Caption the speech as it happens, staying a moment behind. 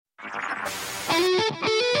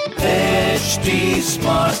HT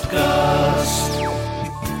Smartcast.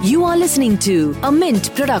 You are listening to a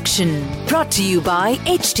Mint production brought to you by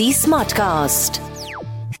HT Smartcast.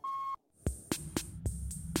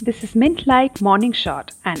 This is Mint Light Morning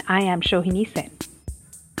Shot and I am Shohini Sen.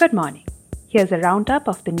 Good morning. Here's a roundup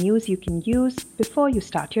of the news you can use before you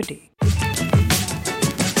start your day.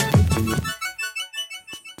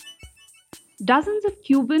 Dozens of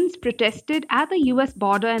Cubans protested at the US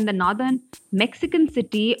border in the northern Mexican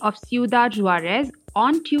city of Ciudad Juarez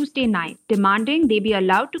on Tuesday night, demanding they be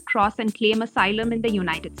allowed to cross and claim asylum in the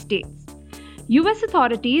United States. US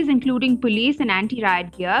authorities, including police and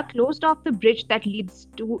anti-riot gear, closed off the bridge that leads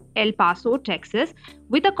to El Paso, Texas,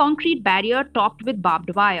 with a concrete barrier topped with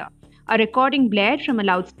barbed wire. A recording blared from a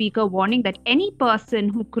loudspeaker warning that any person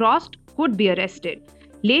who crossed could be arrested.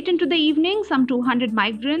 Late into the evening, some 200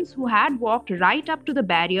 migrants who had walked right up to the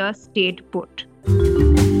barrier stayed put.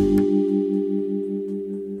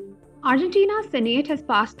 Argentina's Senate has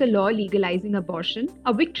passed a law legalizing abortion,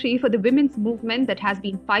 a victory for the women's movement that has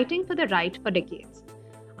been fighting for the right for decades.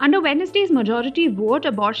 Under Wednesday's majority vote,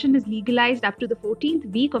 abortion is legalized up to the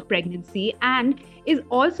 14th week of pregnancy and is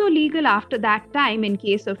also legal after that time in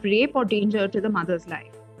case of rape or danger to the mother's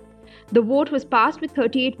life. The vote was passed with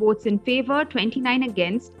 38 votes in favor, 29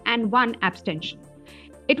 against, and 1 abstention.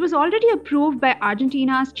 It was already approved by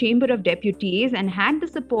Argentina's Chamber of Deputies and had the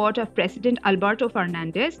support of President Alberto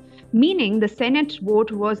Fernandez, meaning the Senate's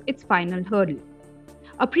vote was its final hurdle.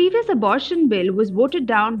 A previous abortion bill was voted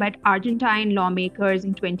down by Argentine lawmakers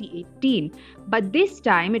in 2018, but this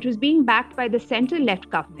time it was being backed by the center-left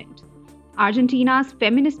government. Argentina's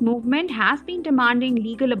feminist movement has been demanding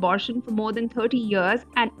legal abortion for more than 30 years,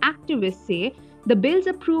 and activists say the bill's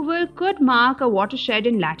approval could mark a watershed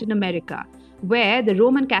in Latin America, where the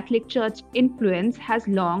Roman Catholic Church influence has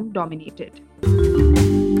long dominated.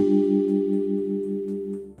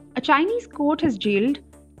 A Chinese court has jailed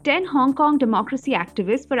 10 Hong Kong democracy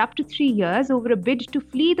activists for up to 3 years over a bid to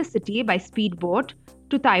flee the city by speedboat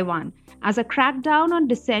to Taiwan as a crackdown on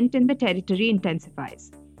dissent in the territory intensifies.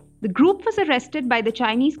 The group was arrested by the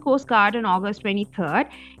Chinese Coast Guard on August 23rd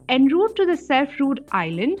en route to the self-ruled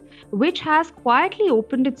island, which has quietly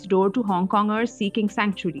opened its door to Hong Kongers seeking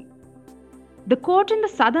sanctuary. The court in the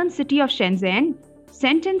southern city of Shenzhen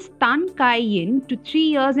sentenced Tan Kai-yin to 3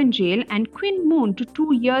 years in jail and Quinn Moon to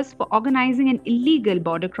 2 years for organizing an illegal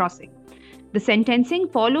border crossing. The sentencing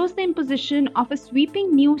follows the imposition of a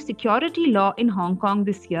sweeping new security law in Hong Kong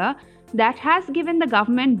this year that has given the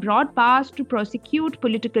government broad powers to prosecute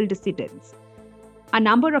political dissidents. A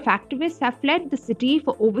number of activists have fled the city,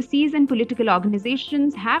 for overseas and political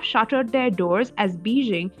organizations have shuttered their doors as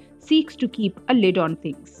Beijing seeks to keep a lid on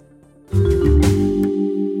things.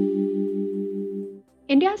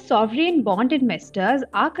 India's sovereign bond investors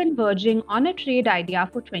are converging on a trade idea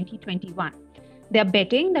for 2021. They are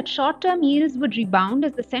betting that short-term yields would rebound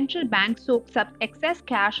as the central bank soaks up excess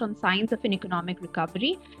cash on signs of an economic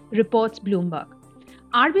recovery, reports Bloomberg.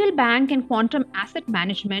 RBL Bank and Quantum Asset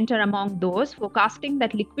Management are among those forecasting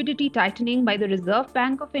that liquidity tightening by the Reserve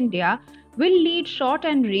Bank of India will lead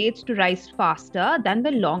short-end rates to rise faster than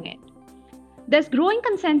the long end. There's growing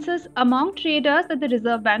consensus among traders that the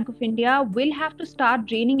Reserve Bank of India will have to start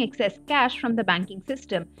draining excess cash from the banking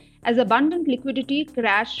system as abundant liquidity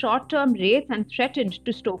crashed short-term rates and threatened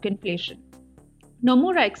to stoke inflation.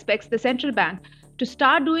 Nomura expects the central bank to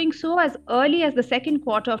start doing so as early as the second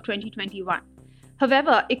quarter of 2021.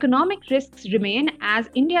 However, economic risks remain as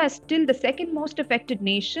India is still the second most affected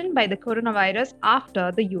nation by the coronavirus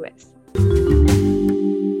after the US.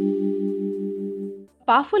 A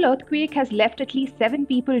powerful earthquake has left at least 7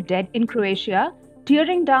 people dead in Croatia,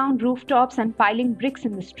 tearing down rooftops and piling bricks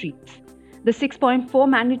in the streets. The 6.4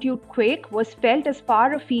 magnitude quake was felt as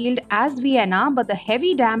far afield as Vienna, but the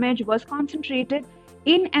heavy damage was concentrated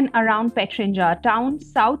in and around Petrinja town,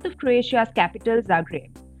 south of Croatia's capital Zagreb.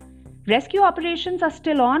 Rescue operations are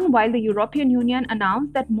still on while the European Union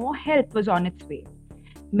announced that more help was on its way.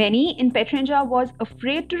 Many in Petrinja was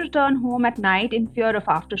afraid to return home at night in fear of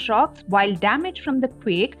aftershocks, while damage from the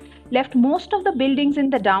quake left most of the buildings in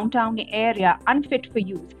the downtown area unfit for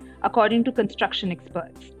use, according to construction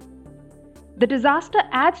experts. The disaster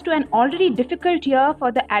adds to an already difficult year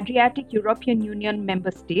for the Adriatic European Union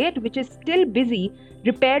member state, which is still busy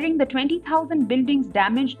repairing the 20,000 buildings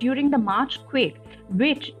damaged during the March quake,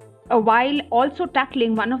 while also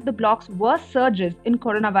tackling one of the bloc's worst surges in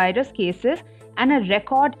coronavirus cases and a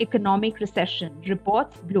record economic recession,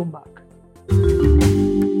 reports Bloomberg.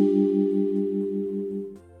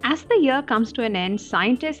 As the year comes to an end,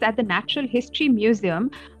 scientists at the Natural History Museum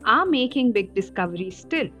are making big discoveries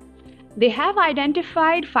still. They have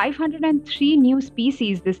identified 503 new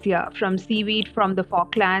species this year, from seaweed from the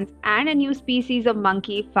Falklands and a new species of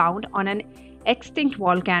monkey found on an extinct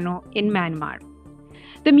volcano in Myanmar.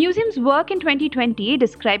 The museum's work in 2020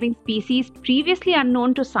 describing species previously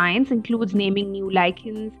unknown to science includes naming new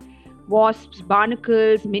lichens, wasps,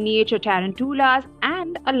 barnacles, miniature tarantulas,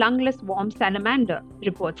 and a lungless worm salamander,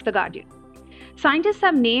 reports The Guardian. Scientists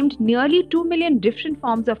have named nearly 2 million different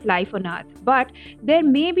forms of life on Earth, but there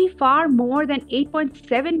may be far more than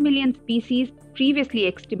 8.7 million species previously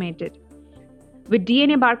estimated, with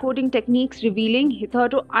DNA barcoding techniques revealing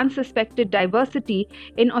hitherto unsuspected diversity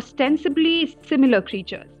in ostensibly similar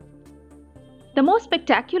creatures. The most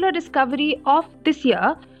spectacular discovery of this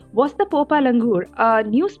year was the Popa langur, a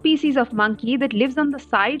new species of monkey that lives on the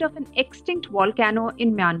side of an extinct volcano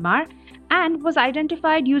in Myanmar and was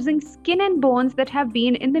identified using skin and bones that have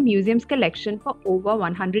been in the museum's collection for over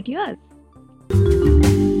 100 years.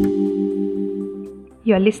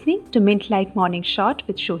 You are listening to Mint Light Morning Shot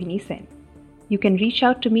with Shohini Sen. You can reach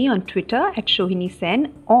out to me on Twitter at Shohini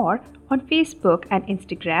Sen or on Facebook and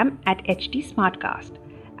Instagram at HT Smartcast.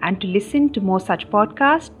 And to listen to more such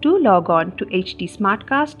podcasts, do log on to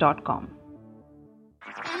htsmartcast.com.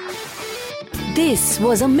 This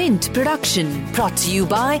was a Mint production brought to you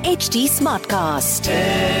by HT Smartcast.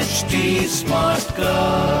 HT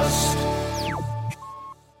Smartcast.